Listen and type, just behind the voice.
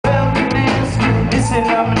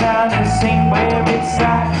up and down the same where it's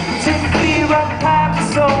at. To clear up half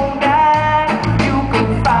so that you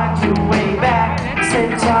can find your way back. Say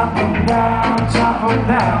chop 'em down, chop 'em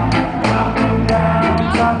down, chop 'em down,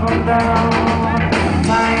 chop 'em down.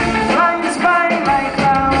 Time flies by like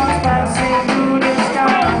clouds passing through the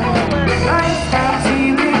sky. Life can't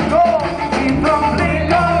even go in the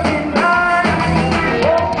blink of an eye.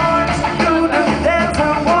 Oh, march through the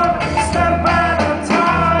desert one step at a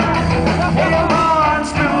time. Oh, march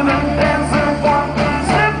through the desert one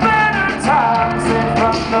step at a time. Say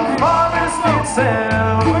from the forest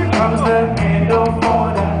itself comes the end of all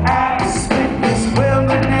the acts in this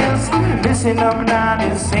wilderness. Listen up now,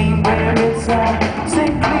 this ain't where it's at. Say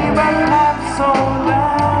clear and laugh so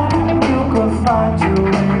loud you could find your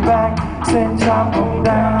way back. Say chop 'em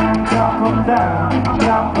down, chop 'em down,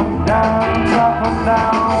 chop 'em down, chop 'em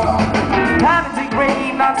down. Time to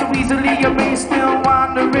degrade, not so easily erased, still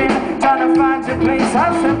wandering, trying to find your place. I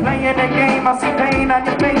said playing the game, I see pain on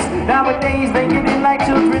your face. Nowadays they get it like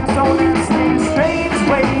children, so they say strange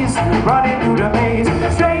ways, running through the maze.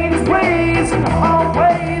 Strange ways,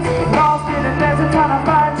 always lost in the desert, trying to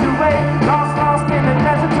find your way. Lost, lost in the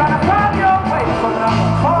desert, trying to find your way. From the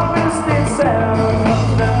forest itself,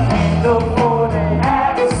 the end of all the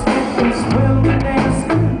acts in this wilderness.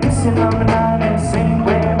 Listen up now, this ain't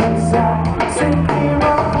where it's at. Say clear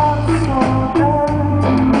up half so down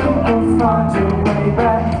you can find your way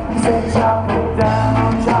back. Say chop 'em down,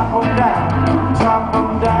 chop 'em down, chop 'em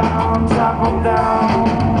down, chop 'em down.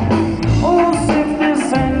 Oh, if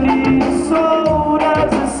this ending so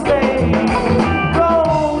does it stay, go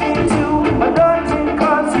into a dungeon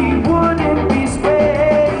 'cause he wouldn't be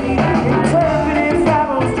swayed. Interpreting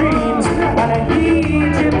Pharaoh's dreams and a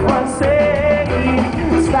Egypt was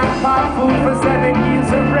saved. Stand by food for 7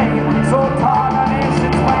 years of rain. So tall our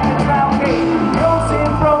nations when the crown gate. Rose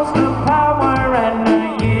and rose the power and the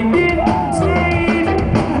Indian state.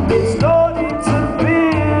 It's loaded to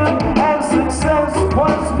build and success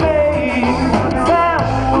was made.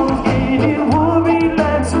 Pharaohs needed worry,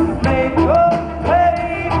 let's make a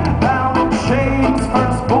play. Bound in chains,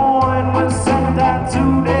 firstborn was sent out to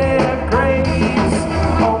their graves.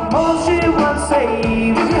 Oh, Moshe was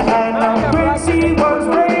saved and a prince he was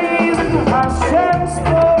raised. Hashem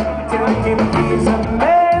spoke to him, he's a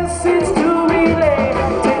message to relay.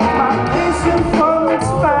 Take my nation from its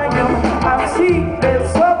fire, I see there's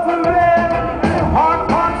suffering. Hard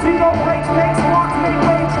party, no breaks, makes walks, make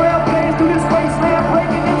way, trailblaze through this wasteland,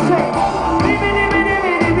 breaking in chains.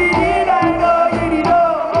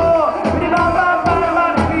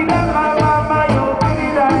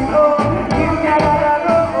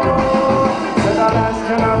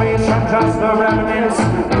 Just the remnants,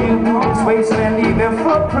 we'll do this wasteland, leaving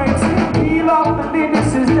footprints. Peel off the lid,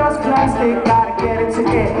 this is just plastic. Gotta get it to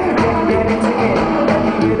it, get it to it.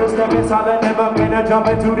 Every little step inside, I've never been a jump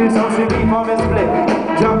into this ocean before it's split.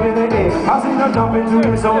 Jump in the air, I see no jump into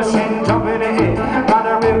this ocean, jump in the air.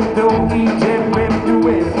 Gotta rip through Egypt, rip through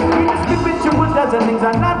it. Skip it, you with dozen things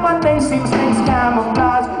are not what they seem. Things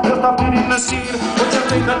camouflage, just a bit in the scene. But you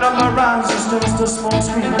think that I'm around, it's just a small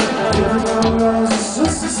screen. It's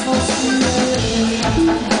just a small screen.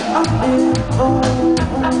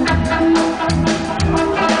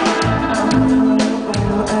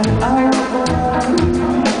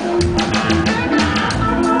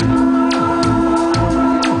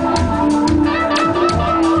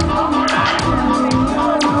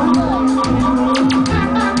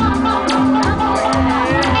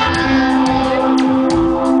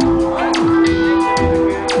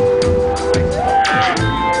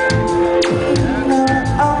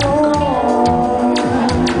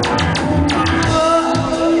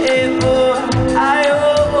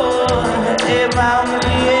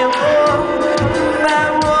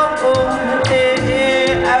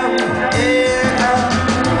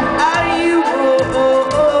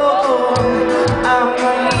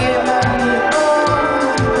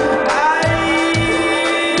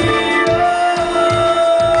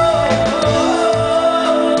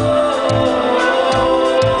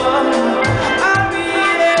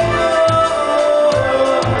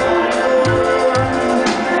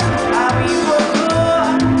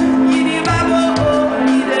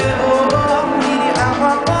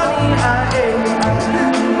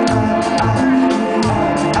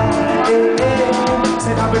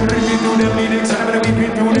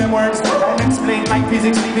 like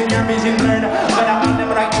physics, leaving your vision blurred. But I mean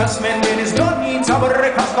them righteous men, there is no need to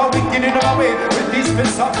worry, cause God wicked in our way. With these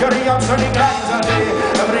bits of fury, I'm turning glands a day.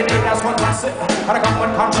 Every day that's what I say. And I come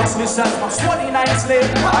with consciousness as my 29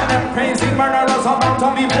 slave. And them crazy murderers about to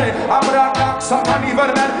be played. I'm gonna knock some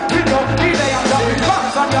evil men. You know, the day I'm jumping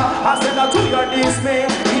bombs on ya. I said that to your dismay.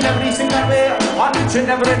 every single way. On each and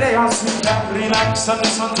every day I sit back, relax and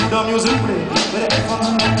listen to the music play. Wherever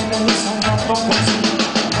I'm in the sound of company,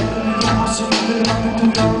 I sing it up into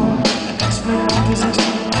your room. Explain what is it,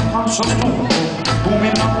 conscious mood.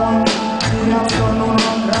 Booming up one, the afternoon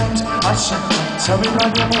long rhymes. I shut up, so we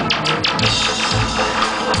got your mood.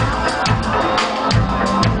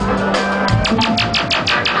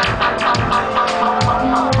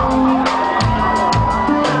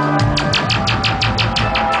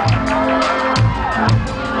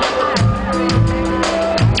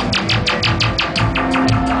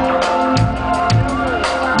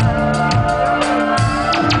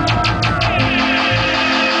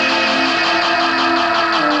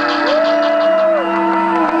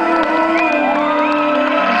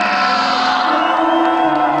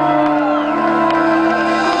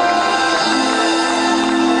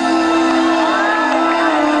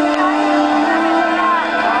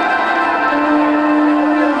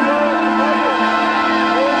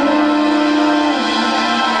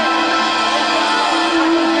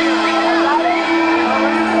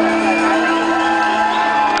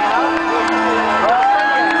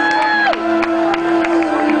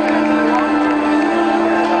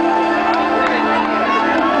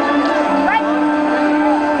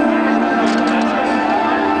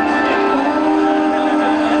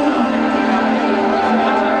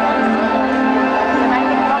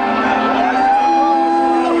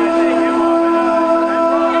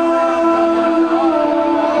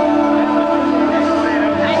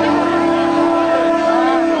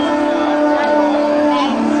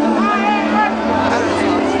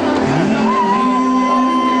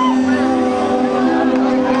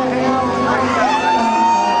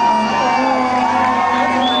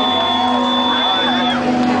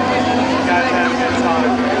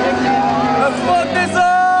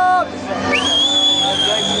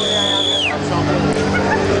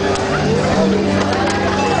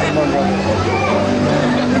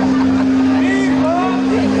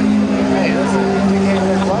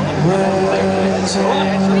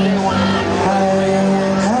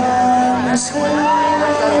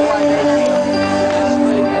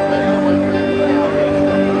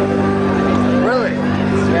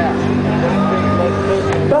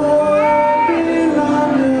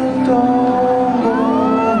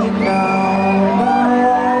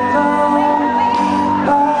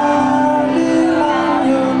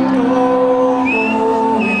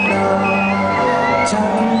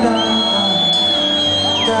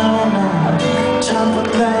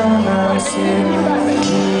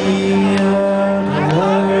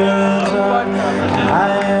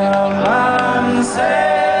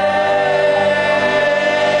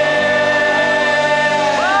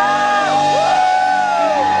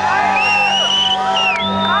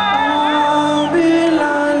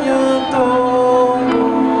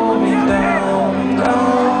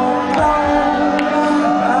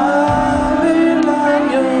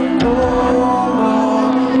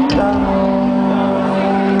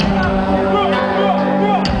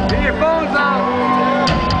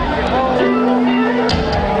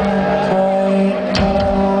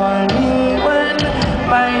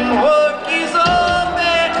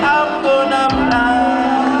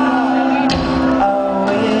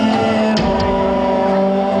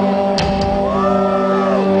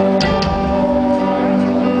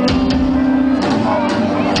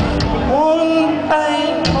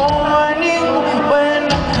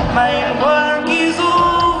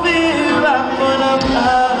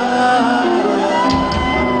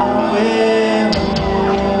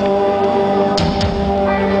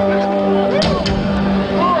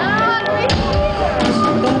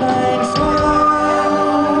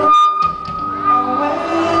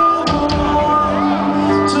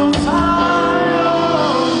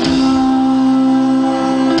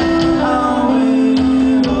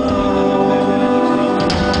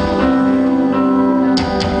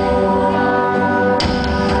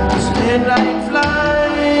 Midnight fly.